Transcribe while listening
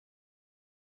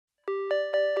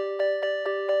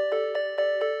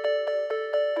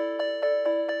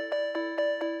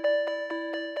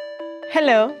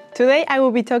Hello! Today I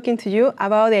will be talking to you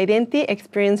about the Identity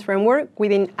Experience Framework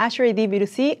within Azure AD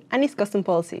B2C and its custom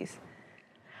policies.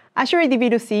 Azure AD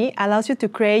B2C allows you to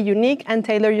create unique and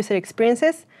tailored user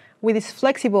experiences with its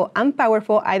flexible and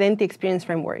powerful Identity Experience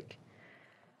Framework.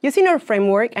 Using our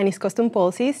framework and its custom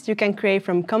policies, you can create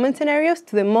from common scenarios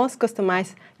to the most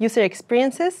customized user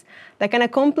experiences that can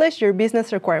accomplish your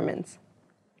business requirements.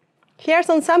 Here are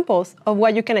some samples of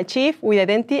what you can achieve with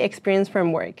Identity Experience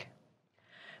Framework.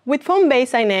 With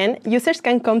phone-based sign-in, users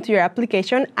can come to your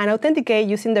application and authenticate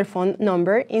using their phone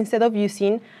number instead of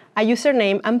using a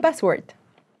username and password.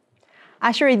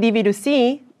 Azure AD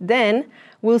B2C then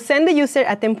will send the user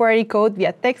a temporary code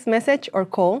via text message or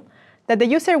call that the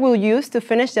user will use to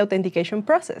finish the authentication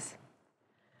process.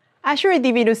 Azure AD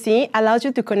B2C allows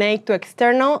you to connect to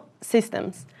external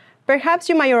systems. Perhaps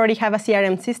you might already have a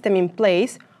CRM system in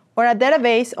place or a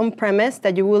database on-premise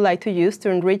that you would like to use to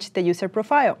enrich the user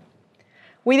profile.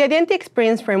 With the Identity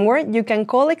Experience Framework, you can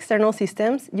call external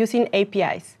systems using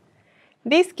APIs.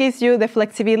 This gives you the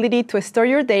flexibility to store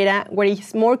your data where it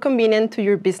is more convenient to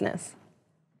your business.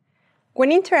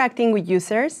 When interacting with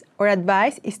users, our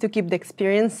advice is to keep the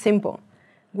experience simple,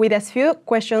 with as few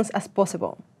questions as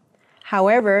possible.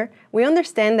 However, we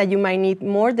understand that you might need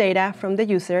more data from the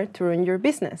user to run your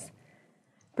business.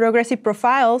 Progressive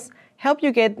profiles help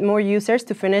you get more users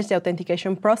to finish the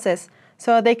authentication process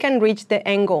so that they can reach the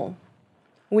end goal,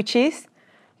 which is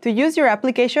to use your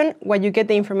application while you get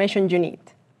the information you need.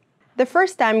 The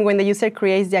first time when the user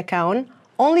creates the account,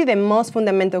 only the most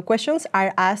fundamental questions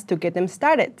are asked to get them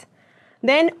started.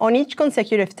 Then, on each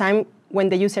consecutive time when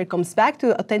the user comes back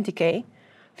to authenticate,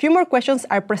 few more questions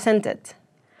are presented.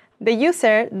 The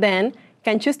user then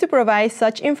can choose to provide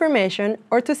such information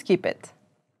or to skip it.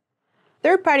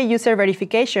 Third-party user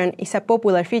verification is a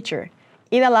popular feature.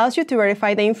 It allows you to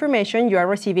verify the information you are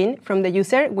receiving from the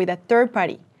user with a third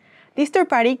party. This third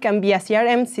party can be a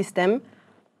CRM system,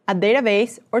 a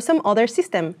database, or some other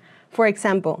system. For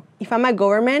example, if I'm a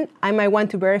government, I might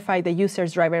want to verify the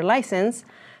user's driver license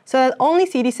so that only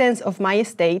citizens of my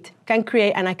state can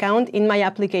create an account in my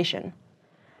application.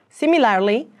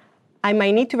 Similarly, I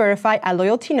might need to verify a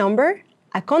loyalty number,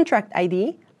 a contract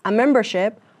ID, a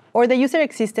membership, or the user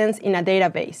existence in a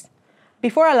database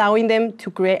before allowing them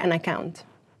to create an account.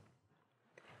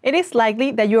 It is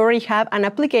likely that you already have an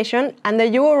application and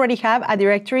that you already have a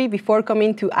directory before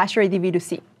coming to Azure AD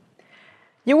B2C.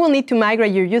 You will need to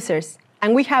migrate your users,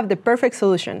 and we have the perfect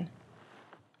solution.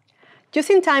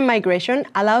 Just-in-time migration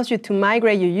allows you to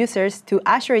migrate your users to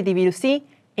Azure AD B2C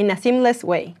in a seamless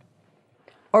way.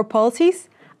 Our policies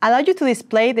allow you to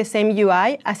display the same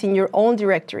UI as in your own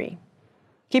directory,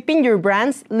 keeping your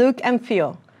brand's look and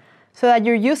feel, so that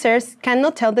your users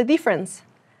cannot tell the difference.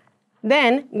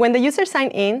 Then, when the users sign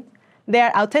in, they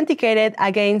are authenticated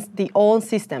against the old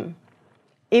system.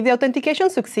 If the authentication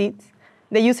succeeds,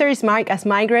 the user is marked as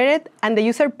migrated and the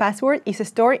user password is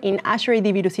stored in Azure AD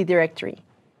B2C directory.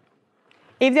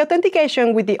 If the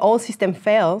authentication with the old system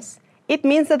fails, it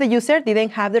means that the user didn't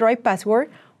have the right password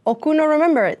or could not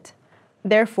remember it.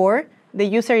 Therefore, the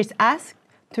user is asked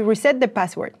to reset the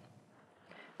password.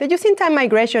 The just-in-time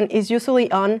migration is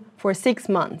usually on for 6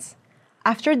 months.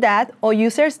 After that, all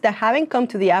users that haven't come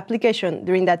to the application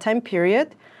during that time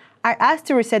period are asked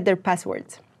to reset their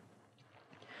passwords.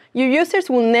 Your users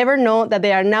will never know that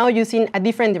they are now using a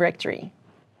different directory.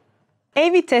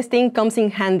 A/B testing comes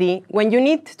in handy when you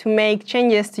need to make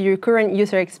changes to your current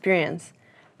user experience.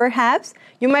 Perhaps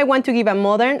you might want to give a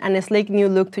modern and a sleek new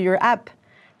look to your app.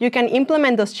 You can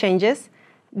implement those changes,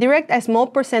 direct a small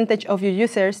percentage of your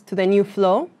users to the new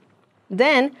flow.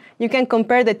 Then, you can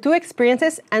compare the two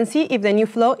experiences and see if the new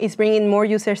flow is bringing more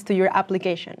users to your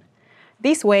application.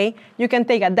 This way, you can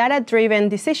take a data-driven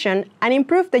decision and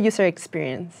improve the user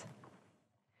experience.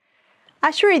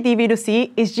 Azure AD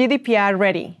B2C is GDPR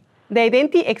ready. The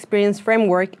Identity Experience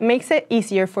Framework makes it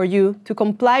easier for you to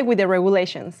comply with the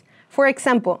regulations. For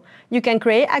example, you can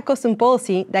create a custom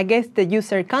policy that gets the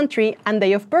user country and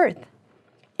day of birth.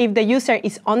 If the user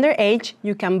is underage,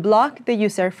 you can block the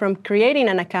user from creating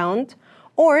an account,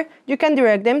 or you can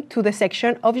direct them to the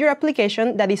section of your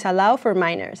application that is allowed for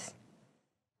minors.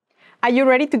 Are you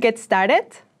ready to get started?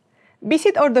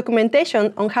 Visit our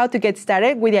documentation on how to get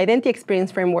started with the Identity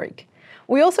Experience Framework.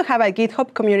 We also have a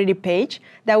GitHub community page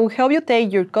that will help you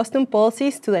take your custom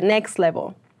policies to the next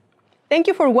level. Thank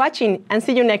you for watching and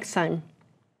see you next time.